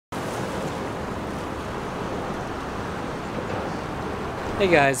Hey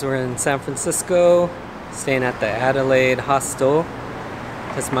guys, we're in San Francisco, staying at the Adelaide Hostel.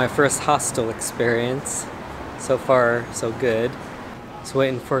 It's my first hostel experience. So far, so good. Just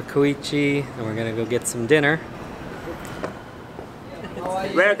waiting for Koichi, and we're gonna go get some dinner.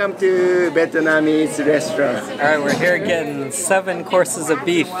 Welcome to Vietnamese restaurant. Alright, we're here getting 7 courses of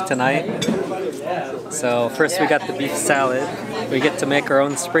beef tonight. So first we got the beef salad. We get to make our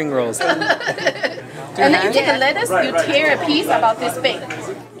own spring rolls. And then you take a lettuce, you tear a piece about this big.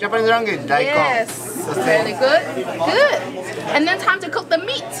 Japanese language, daikon. Yes, very good. Good. And then time to cook the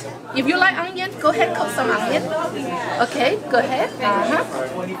meat. If you like onion, go ahead cook some onion. Okay, go ahead.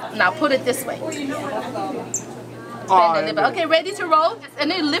 Now put it this way. Okay, ready to roll?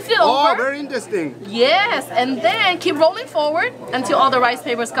 And then lift it over. Oh, very interesting. Yes, and then keep rolling forward until all the rice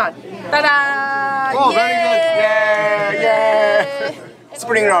paper is gone. Ta-da! Oh, very good. Yeah, yeah.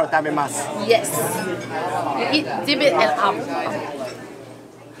 Spring roll 食べます. Yes. You eat, dip it and up.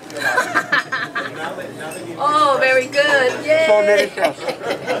 Oh, very good. Yay. So delicious.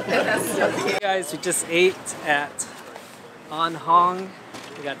 Hey guys, we just ate at On Hong.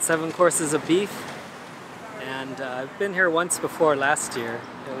 We got 7 courses of beef. And I've been here once before last year.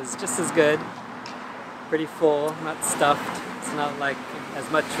 It was just as good. Pretty full, not stuffed. It's not like as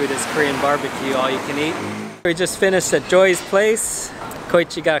much food as Korean barbecue, all you can eat. We just finished at Joy's place.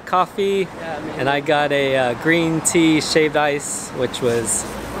 Koichi got a coffee, and I got a green tea shaved ice, which was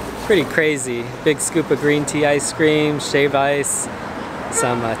pretty crazy. Big scoop of green tea ice cream, shaved ice,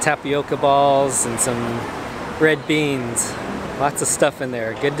 some tapioca balls, and some red beans. Lots of stuff in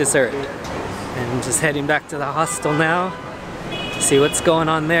there. Good dessert. And just heading back to the hostel now. See what's going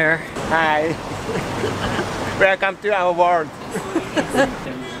on there. Hi. Welcome to our world.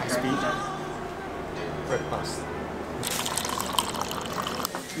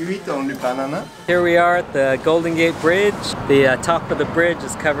 You eat only banana? Here we are at the Golden Gate Bridge. The top of the bridge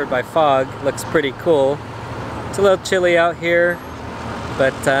is covered by fog. Looks pretty cool. It's a little chilly out here,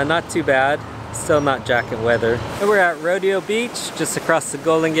 but not too bad. Still not jacket weather. And we're at Rodeo Beach, just across the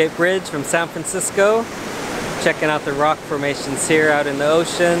Golden Gate Bridge from San Francisco. Checking out the rock formations here out in the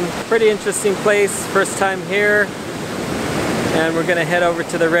ocean. Pretty interesting place, first time here. And we're gonna head over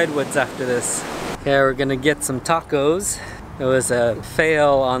to the Redwoods after this. Yeah, we're gonna get some tacos. It was a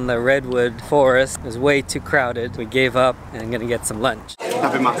fail on the redwood forest. It was way too crowded. We gave up and I'm gonna get some lunch.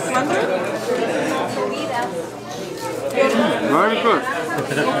 食べます. Very good.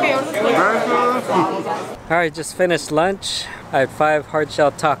 Alright, just finished lunch. I had 5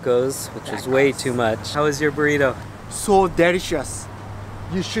 hard-shell tacos, which was way too much. How was your burrito? So delicious.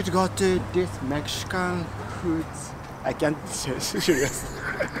 You should go to this Mexican foods. I can't say serious.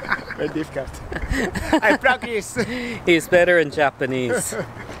 Very difficult. I practice. He's better in Japanese.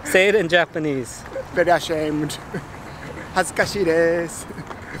 Say it in Japanese. Very ashamed. 恥ずかしいです.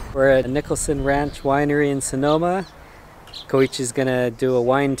 We're at Nicholson Ranch Winery in Sonoma. Koichi's gonna do a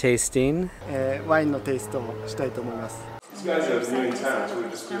wine tasting. ワインのテイストをしたいと思います. These guys are new in town, so we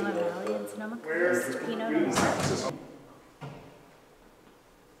just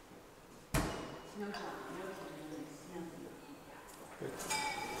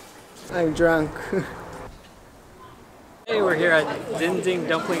I'm drunk. Hey, we're here at Din Ding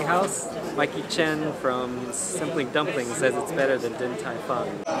Dumpling House. Mikey Chen from Simply Dumpling says it's better than Din Tai Fung.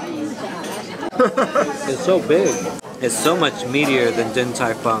 It's so big. It's so much meatier than Din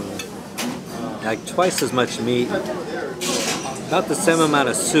Tai Fung. Like twice as much meat. About the same amount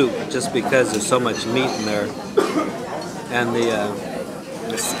of soup, just because there's so much meat in there. And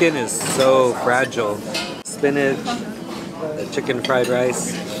the skin is so fragile. Spinach, the chicken fried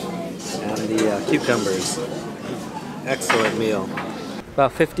rice, and the cucumbers. Excellent meal.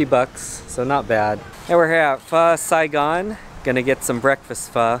 About 50 bucks, so not bad. And we're here at Pho Saigon. Gonna get some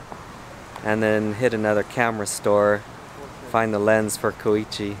breakfast pho, and then hit another camera store, find the lens for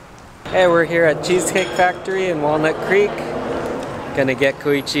Koichi. Hey, we're here at Cheesecake Factory in Walnut Creek. Gonna get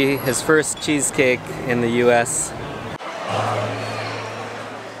Koichi his first cheesecake in the US.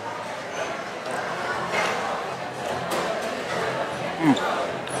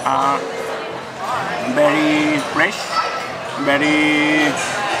 Very fresh, very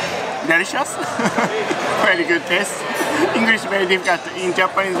delicious, very good taste. English very difficult. In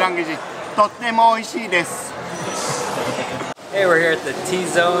Japanese language, とっても美味しいです. Hey, we're here at the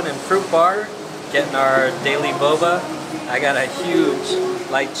T-Zone and Fruit Bar, getting our daily boba. I got a huge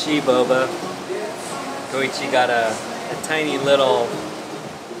lychee boba. Koichi got a tiny little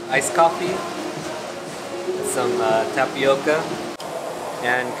iced coffee, some tapioca.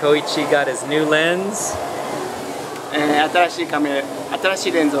 And Koichi got his new lens. 新し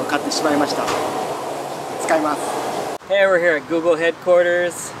いレンズを買ってしまいました. 使います. Hey, we're here at Google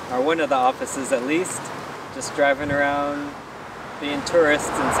headquarters, or one of the offices at least. Just driving around being tourists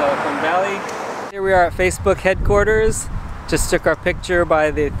in Silicon Valley. Here we are at Facebook headquarters. Just took our picture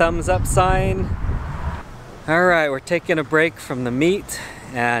by the thumbs up sign. Alright, we're taking a break from the meat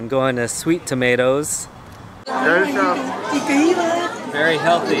and going to sweet tomatoes. Very healthy. Very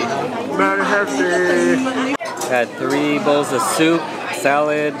healthy. Had 3 bowls of soup,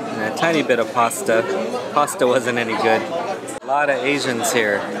 salad, and a tiny bit of pasta. Pasta wasn't any good. A lot of Asians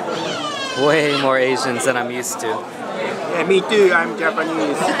here. Way more Asians than I'm used to. Yeah, me too, I'm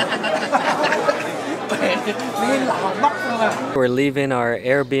Japanese. We're leaving our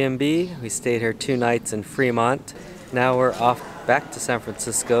Airbnb. We stayed here 2 nights in Fremont. Now we're off back to San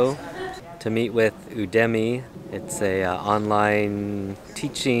Francisco to meet with Udemy. It's a online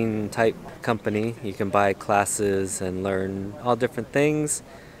teaching type company. You can buy classes and learn all different things.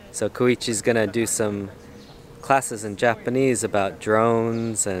 So Koichi's gonna do some classes in Japanese about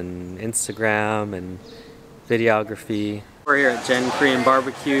drones and Instagram and videography. We're here at Gen Korean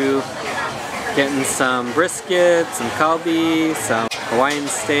Barbecue, getting some brisket, some kalbi, some Hawaiian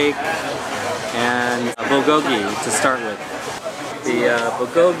steak, and a bulgogi to start with. The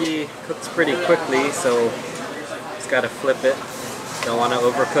bulgogi cooks pretty quickly, so just gotta flip it. Don't want to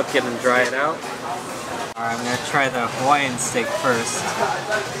overcook it and dry it out. Alright, I'm gonna try the Hawaiian steak first.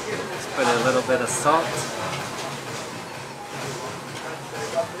 Let's put a little bit of salt.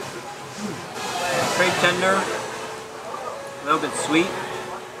 Pretty tender, a little bit sweet.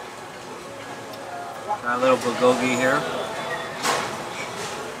 Try a little bulgogi here.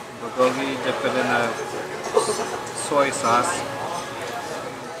 Bulgogi, dip it in a soy sauce.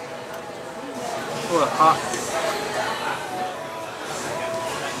 A little hot.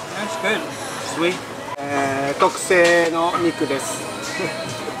 That's good. Sweet. 特製の肉です。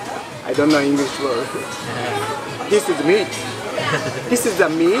I don't know English word. This is meat. This is the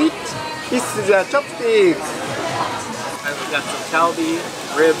meat. This is a chopstick. We've got some kalbi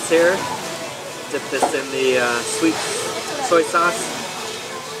ribs here. Dip this in the sweet soy sauce.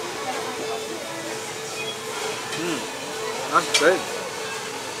 That's good.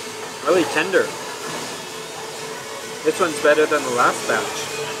 Really tender. This one's better than the last batch.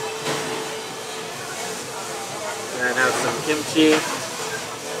 And have some kimchi.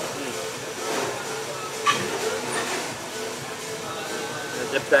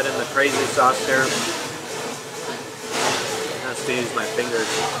 Dip that in the crazy sauce there. I have to use my fingers.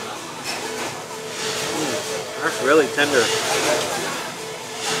 That's really tender.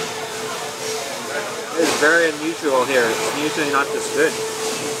 It's very unusual here. It's usually not this good.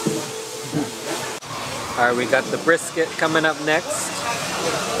 Alright, we got the brisket coming up next.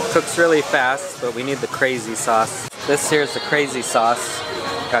 Cooks really fast, but we need the crazy sauce. This here is the crazy sauce.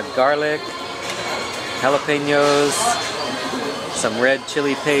 Got garlic, jalapenos, some red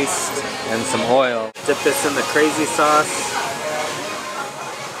chili paste, and some oil. Dip this in the crazy sauce.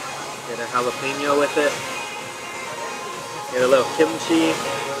 Get a jalapeno with it. Get a little kimchi.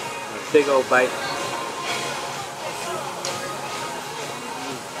 A big old bite.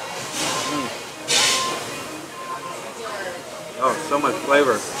 Oh, so much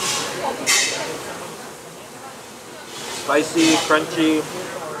flavor. Spicy, crunchy,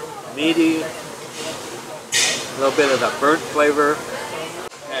 meaty. A little bit of that burnt flavor.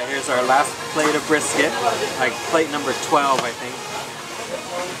 Yeah, here's our last plate of brisket. Like plate number 12, I think.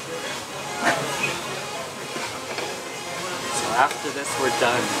 So after this, we're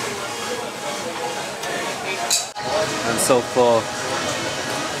done. I'm so full.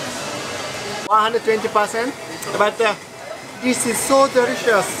 120%. But this is so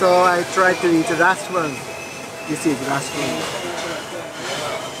delicious, so I try to eat the last one. This is the last one.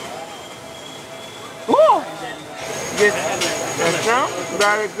 Oh! This restaurant,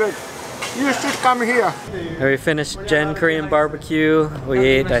 very good. You should come here. We finished Gen Korean Barbecue. We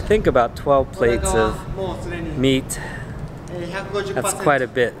ate, I think, about 12 plates of meat. That's quite a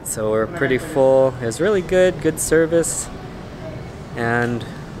bit, so we're pretty full. It was really good, good service. And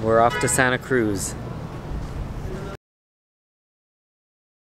we're off to Santa Cruz.